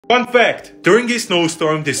Fun fact! During a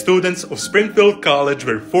snowstorm, the students of Springfield College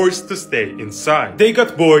were forced to stay inside. They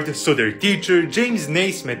got bored, so their teacher, James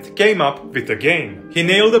Naismith, came up with a game. He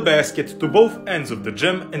nailed a basket to both ends of the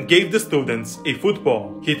gym and gave the students a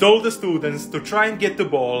football. He told the students to try and get the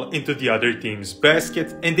ball into the other team's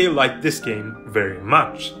basket, and they liked this game very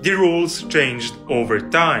much. The rules changed over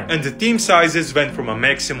time, and the team sizes went from a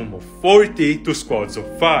maximum of 40 to squads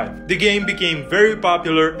of 5. The game became very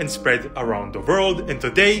popular and spread around the world, and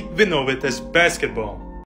today we know it as basketball.